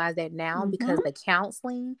I realize that now Mm-hmm. because the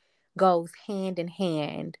counseling goes hand in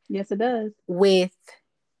hand Yes, it does. with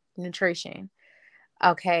nutrition.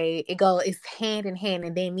 Okay, it's hand in hand,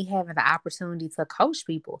 and then me having the opportunity to coach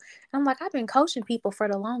people. And I'm like, I've been coaching people for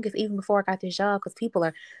the longest, even before I got this job, because people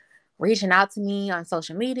are reaching out to me on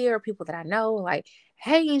social media or people that I know, like,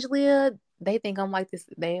 hey, Angelia, they think I'm like this.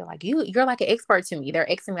 They're like, you're like an expert to me.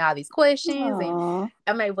 They're asking me all these questions, and Aw.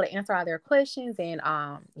 I'm able to answer all their questions. And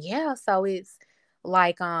yeah, so it's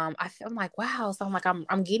like I'm like, wow. So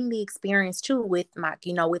I'm getting the experience too with my,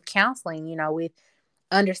 with counseling, with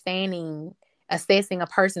understanding, assessing a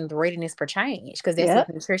person's readiness for change, because that's with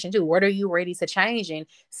Yep. nutrition too. What are you ready to change? And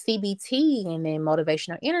CBT, and then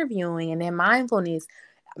motivational interviewing, and then mindfulness,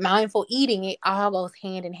 mindful eating, it all goes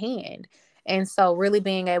hand in hand. And so really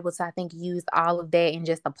being able to, I think, use all of that and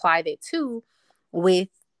just apply that too with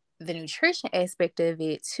the nutrition aspect of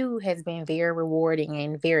it too has been very rewarding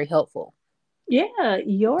and very helpful. Yeah,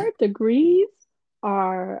 your degrees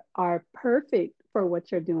are perfect for what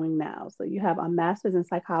you're doing now. So you have a master's in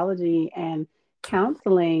psychology and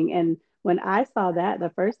counseling. And when I saw that, the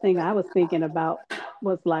first thing I was thinking about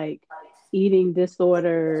was like eating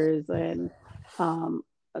disorders and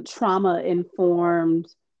trauma informed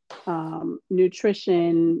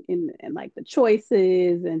nutrition and like the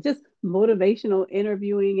choices and just motivational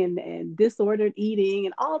interviewing and disordered eating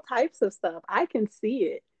and all types of stuff. I can see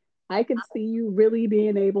it. I can see you really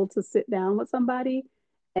being able to sit down with somebody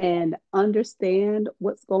and understand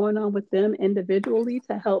what's going on with them individually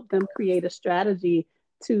to help them create a strategy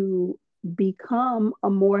to become a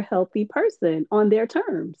more healthy person on their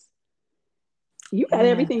terms. You got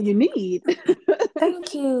Yeah. everything you need.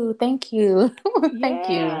 Thank you. Thank you. Thank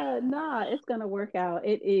you. Yeah, nah, it's gonna work out.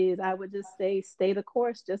 It is. I would just say stay the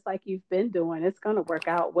course just like you've been doing. It's gonna work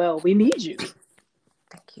out well. We need you.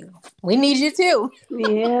 Thank you. We need you too.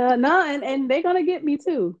 Yeah, no, and they're gonna get me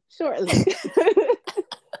too shortly.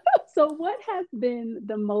 So what has been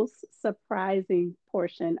the most surprising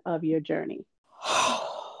portion of your journey?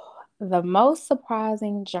 The most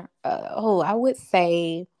surprising, I would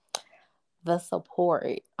say the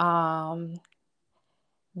support.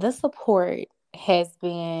 The support has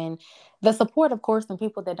been the support, of course, from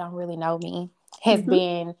people that don't really know me has Mm-hmm.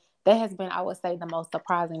 been that has been, I would say, the most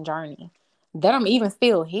surprising journey. That I'm even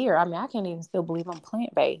still here. I mean, I can't even still believe I'm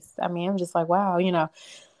plant based. I mean, I'm just like, wow,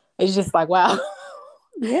 it's just like, wow.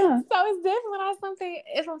 Yeah. So it's definitely not something.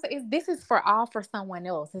 This is for someone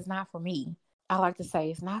else. It's not for me. I like to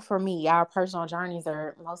say it's not for me. Our personal journeys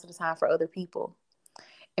are most of the time for other people,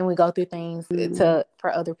 and we go through things Mm. to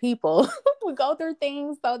for other people. We go through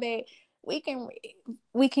things so that we can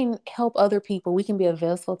we can help other people. We can be a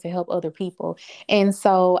vessel to help other people. And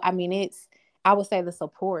so, I mean, I would say the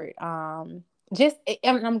support. Just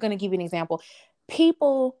I'm going to give you an example.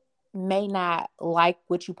 People may not like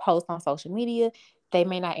what you post on social media. They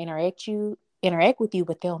may not interact with you,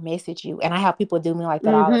 but they'll message you. And I have people do me like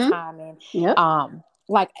that all the Mm-hmm. time. And Yep.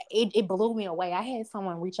 like it blew me away. I had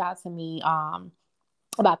someone reach out to me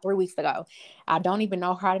about 3 weeks ago. I don't even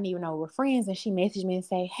know her. I didn't even know we were friends. And she messaged me and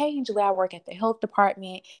say, hey, Angela, I work at the health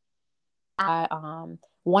department. I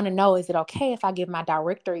want to know, is it okay if I give my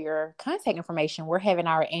director your contact information? We're having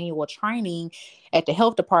our annual training at the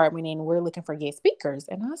health department and we're looking for guest speakers.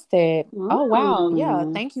 And I said, oh, wow. Yeah.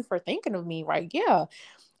 Mm. Thank you for thinking of me. Right. Yeah.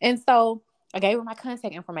 And so I gave her my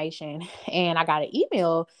contact information and I got an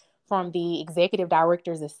email from the executive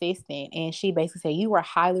director's assistant. And she basically said, you were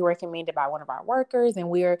highly recommended by one of our workers, and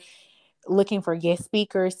we're looking for guest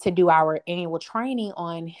speakers to do our annual training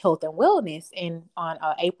on health and wellness on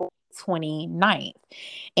April 29th.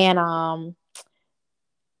 And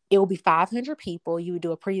it will be 500 people. You would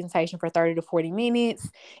do a presentation for 30 to 40 minutes.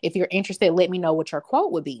 If you're interested, let me know what your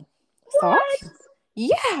quote would be. So, What?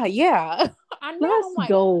 yeah, yeah. I know. Let's I'm like,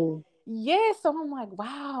 go. yeah, so I'm like,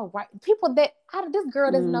 wow, right? People this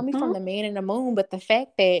girl doesn't know me Mm-hmm. from the man in the moon, but the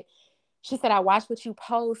fact that she said, I watch what you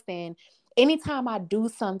post, and anytime I do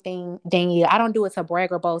something, Danielle, I don't do it to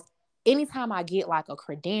brag or boast. Anytime I get like a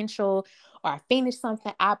credential or I finish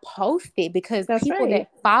something, I post it because That's people right.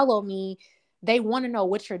 that follow me, they want to know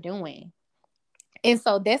what you're doing. And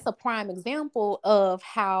so that's a prime example of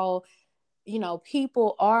how,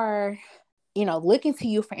 people are looking to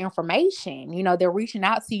you for information. They're reaching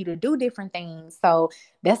out to you to do different things. So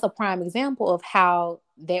that's a prime example of how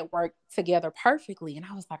that worked together perfectly. And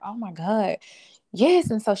I was like, oh my God,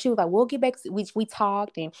 Yes. And so she was like, we'll get back to, we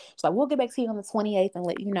talked, and she's like, we'll get back to you on the 28th and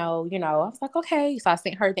let you know. I was like, okay. So I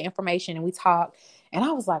sent her the information and we talked, and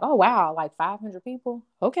I was like, oh, wow, like 500 people.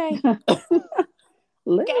 Okay.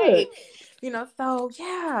 Look, Okay. So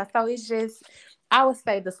yeah. So it's just, I would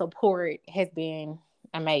say the support has been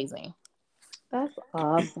amazing. that's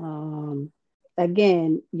awesome.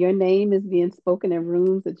 Again, your name is being spoken in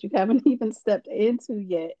rooms that you haven't even stepped into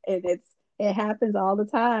yet, and it happens all the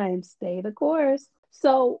time. Stay the course.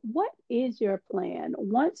 So, what is your plan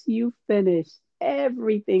once you finish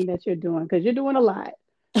everything that you're doing? Because you're doing a lot,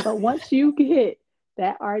 but once you get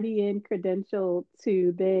that RDN credential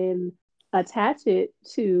to then attach it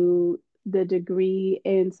to the degree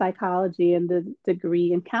in psychology and the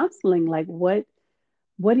degree in counseling, like what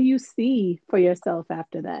do you see for yourself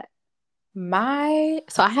after that?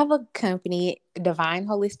 So I have a company, Divine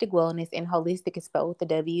Holistic Wellness, and holistic is spelled with a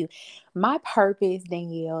W. My purpose,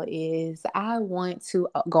 Danielle, is I want to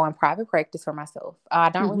go in private practice for myself. I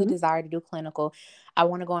don't really Mm-hmm. desire to do clinical. I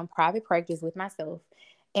want to go in private practice with myself.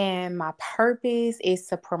 And my purpose is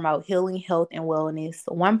to promote healing, health, and wellness,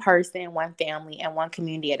 one person, one family, and one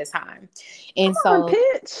community at a time. Come And on, so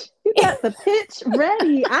pitch. You got the pitch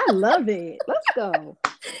ready. I love it. Let's go.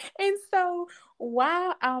 And so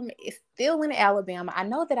while I'm still in Alabama, I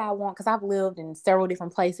know that I want, because I've lived in several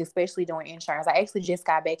different places, especially doing insurance. I actually just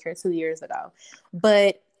got back here 2 years ago.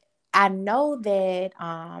 But I know that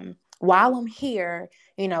while I'm here,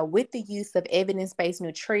 with the use of evidence-based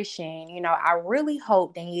nutrition, I really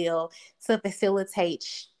hope, Danielle, to facilitate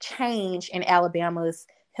change in Alabama's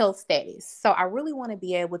health status. So I really want to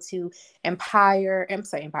be able to empower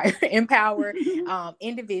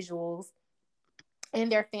individuals and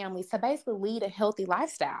their families to basically lead a healthy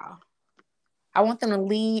lifestyle. I want them to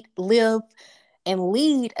live and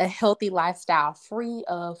lead a healthy lifestyle free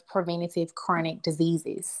of preventative chronic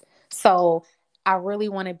diseases. So I really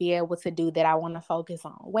want to be able to do that. I want to focus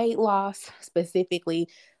on weight loss, specifically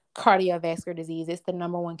cardiovascular disease. It's the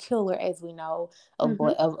number one killer, as we know,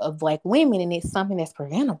 Mm-hmm. of Black women, and it's something that's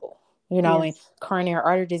preventable. And Yes. coronary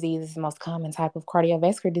artery disease is the most common type of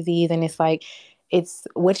cardiovascular disease, and it's like it's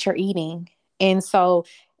what you're eating. And so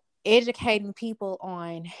educating people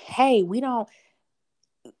on, hey, we don't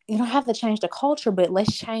you don't have to change the culture, but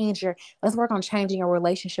let's work on changing your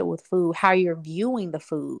relationship with food, how you're viewing the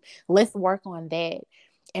food. Let's work on that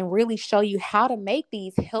and really show you how to make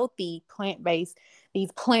these healthy plant-based,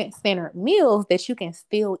 these plant-centered meals that you can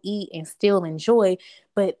still eat and still enjoy,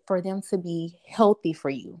 but for them to be healthy for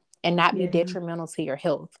you and not be Yeah. detrimental to your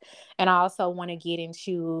health. And I also want to get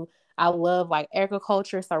into, I love like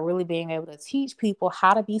agriculture, so really being able to teach people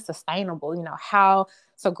how to be sustainable, how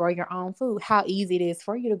to grow your own food, how easy it is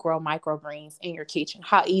for you to grow microgreens in your kitchen,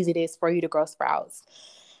 how easy it is for you to grow sprouts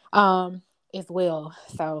as well.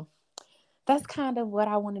 So that's kind of what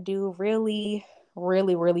I want to do. Really,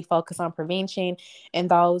 really, really focus on prevention, and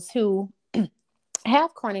those who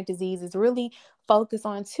have chronic diseases really focus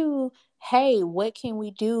on too, hey, what can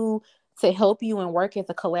we do to help you and work as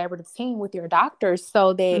a collaborative team with your doctors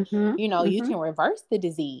so that Mm-hmm. you Mm-hmm. can reverse the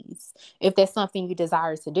disease if that's something you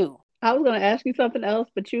desire to do. I was going to ask you something else,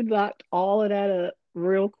 but you locked all of that up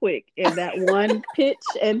real quick in that one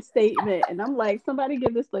pitch and statement. And I'm like, somebody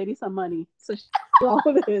give this lady some money so she can do all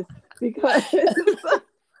of this because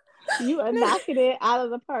you are knocking it out of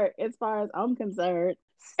the park as far as I'm concerned.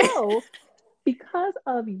 So, because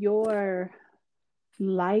of your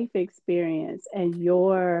life experience and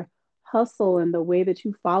your hustle and the way that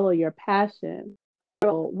you follow your passion,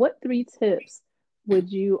 what three tips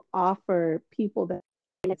would you offer people that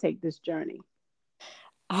take this journey?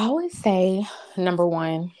 I would say number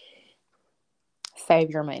one, save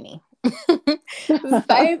your money.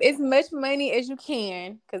 Save as much money as you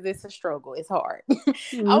can because it's a struggle. It's hard.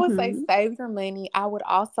 I would say Mm-hmm. save your money. I would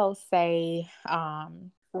also say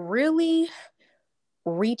really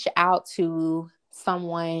reach out to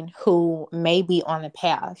someone who may be on that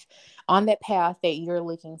path that you're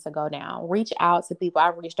looking to go down. Reach out to people.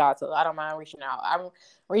 I've reached out to, I don't mind reaching out. I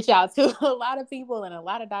reach out to a lot of people and a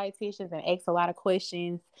lot of dietitians and ask a lot of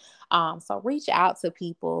questions. So reach out to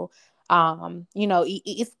people.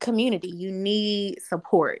 It's community. You need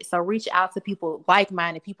support. So reach out to people,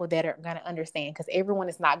 like-minded people that are going to understand, because everyone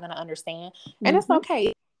is not going to understand. And it's Mm-hmm.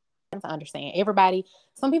 okay to understand.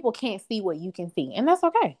 Some people can't see what you can see, and that's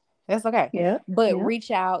okay. That's okay. Yep. But Yep.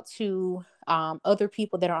 reach out to other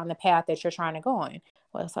people that are on the path that you're trying to go on.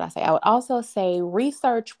 What else would I say? I would also say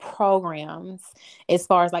research programs, as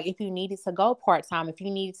far as like if you needed to go part time, if you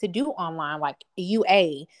needed to do online, like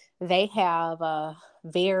UA, they have a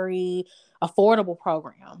very affordable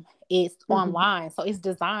program. It's Mm-hmm. online, so it's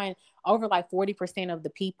designed over like 40% of the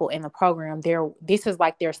people in the program, this is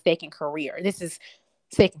like their second career. This is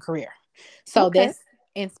second career. So Okay. that's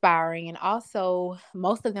inspiring. And also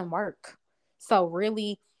most of them work. So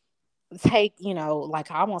really take,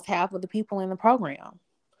 like almost half of the people in the program.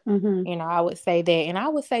 Mm-hmm. I would say that. And I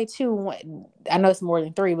would say too, I know it's more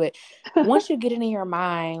than three, but once you get it in your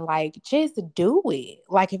mind, like just do it.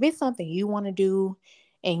 Like if it's something you want to do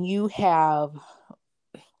and you have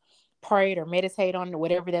prayed or meditate on it,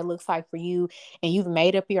 whatever that looks like for you, and you've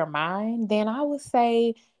made up your mind, then I would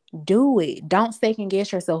say do it. Don't second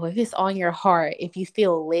guess yourself. If it's on your heart, if you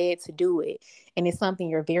feel led to do it and it's something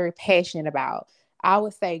you're very passionate about, I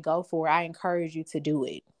would say go for it. I encourage you to do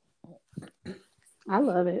it. I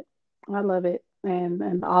love it. I love it.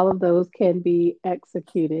 And all of those can be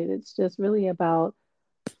executed. It's just really about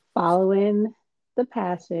following the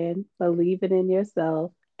passion, believing in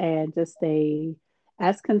yourself, and just stay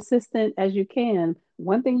as consistent as you can.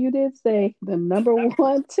 One thing you did say, the number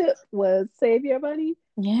one tip was save your money.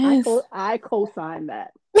 Yes. I co-sign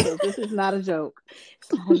that because this is not a joke.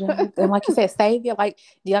 It's not a joke. And like you said, savior, like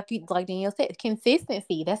Danielle said,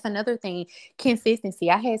 consistency. That's another thing.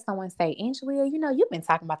 Consistency. I had someone say, Angelia, you've been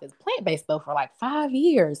talking about this plant-based stuff for like 5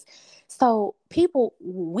 years. So people,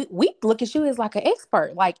 we look at you as like an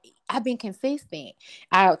expert. Like I've been consistent.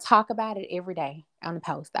 I talk about it every day on the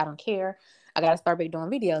post. I don't care. I got to start back doing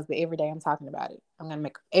videos, but every day I'm talking about it.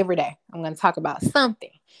 Every day I'm going to talk about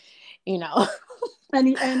something, you know.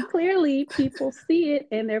 And clearly people see it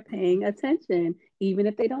and they're paying attention. Even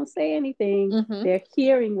if they don't say anything, Mm-hmm. they're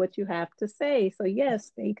hearing what you have to say. So yes,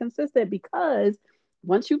 stay consistent because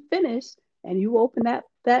once you finish and you open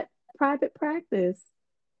that private practice,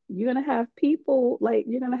 you're gonna have people like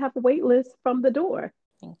you're gonna have a wait list from the door.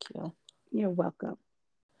 Thank you. You're welcome.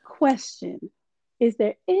 Question. Is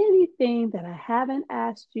there anything that I haven't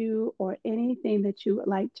asked you or anything that you would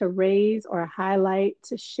like to raise or highlight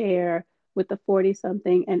to share with the 40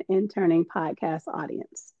 something and interning podcast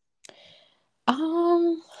audience?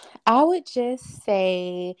 Um, I would just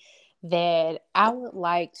say that I would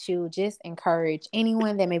like to just encourage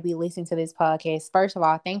anyone that may be listening to this podcast. First of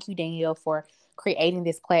all, thank you, Danielle, for creating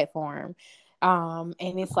this platform. And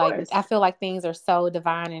Of it's like course. I feel like things are so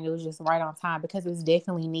divine and it was just right on time because it's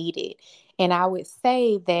definitely needed. And I would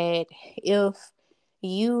say that if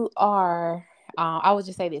you are I would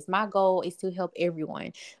just say this, my goal is to help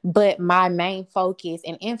everyone, but my main focus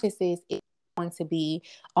and emphasis is going to be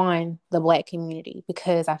on the Black community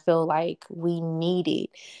because I feel like we need it.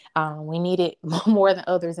 We need it more than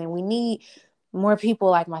others, and we need more people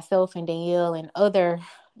like myself and Danielle and other,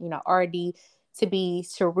 RD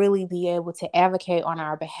to really be able to advocate on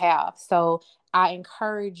our behalf. So I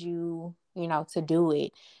encourage you, to do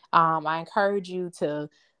it. I encourage you to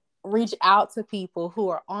reach out to people who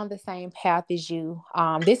are on the same path as you.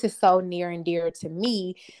 This is so near and dear to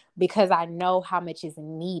me because I know how much is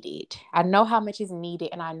needed. I know how much is needed,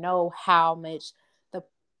 and I know how much the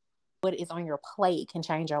what is on your plate can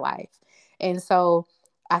change your life. And so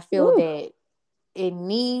I feel Ooh, that it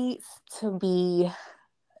needs to be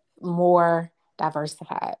more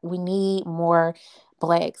diversified. We need more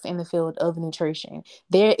Blacks in the field of nutrition.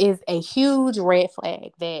 There is a huge red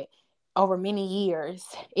flag that over many years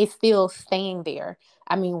it's still staying there.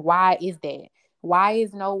 I mean, why is that? Why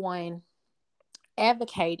is no one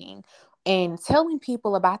advocating and telling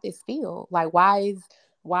people about this field? Like, why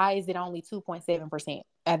is it only 2.7%?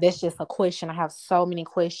 That's just a question. I have so many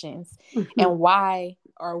questions. mhm. And why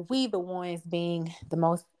are we the ones being the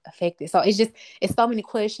most affected? So it's so many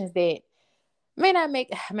questions that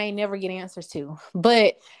may never get answers to,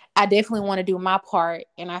 but I definitely want to do my part,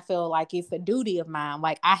 and I feel like it's a duty of mine.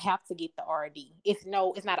 Like I have to get the RD. It's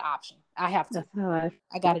not an option. I have to. That's how I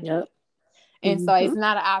I got feel. to do Yep. it. And so Hmm. it's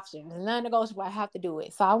not an option. It's non-negotiable. I have to do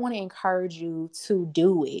it. So I want to encourage you to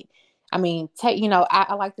do it. I mean,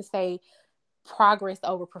 I like to say progress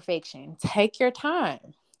over perfection. Take your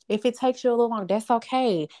time. If it takes you a little long, that's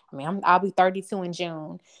okay. I mean, I'll be 32 in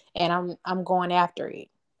June, and I'm going after it.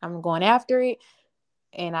 I'm going after it,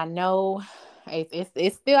 and I know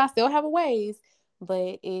it's still I still have a ways,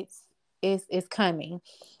 but it's coming.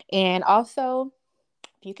 And also,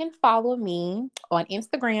 you can follow me on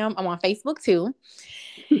Instagram. I'm on Facebook too.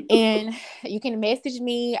 And you can message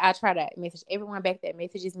me. I try to message everyone back that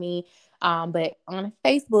messages me. But on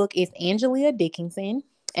Facebook, it's Angelia Dickinson.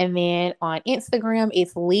 And then on Instagram,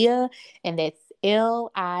 it's Leah, and that's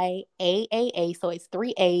Liaaa. So it's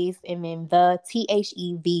three A's, and then the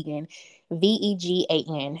vegan,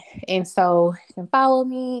 VEGAN. And so you can follow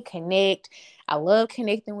me, connect. I love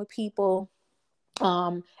connecting with people.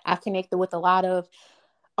 I've connected with a lot of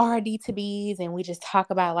RD to Bs, and we just talk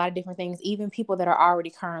about a lot of different things, even people that are already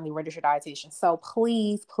currently registered dietitians. So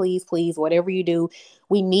please, please, please, whatever you do,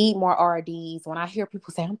 we need more RDs. When I hear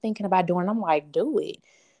people say, I'm thinking about doing, I'm like, do it.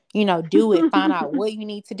 Do it. Find out what you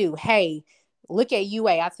need to do. Hey, look at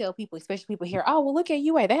UA. I tell people, especially people here, oh, well, look at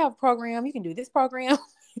UA. They have a program. You can do this program.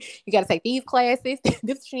 You got to take these classes. This is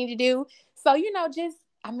what you need to do. So,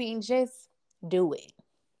 just do it.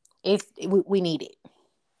 We need it.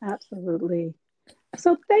 Absolutely.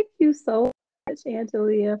 So thank you so much,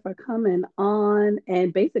 Angelia, for coming on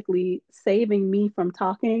and basically saving me from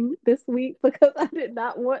talking this week because I did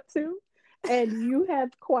not want to. And you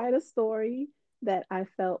have quite a story that I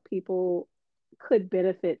felt people could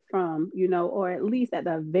benefit from, or at least at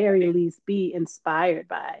the very least be inspired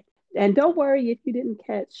by. And don't worry if you didn't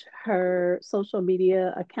catch her social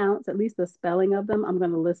media accounts, at least the spelling of them. I'm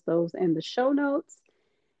going to list those in the show notes.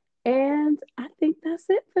 And I think that's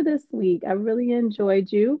it for this week. I really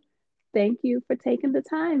enjoyed you. Thank you for taking the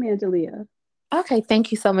time, Angelia. Okay.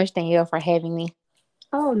 Thank you so much, Danielle, for having me.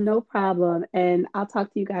 Oh, no problem. And I'll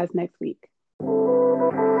talk to you guys next week.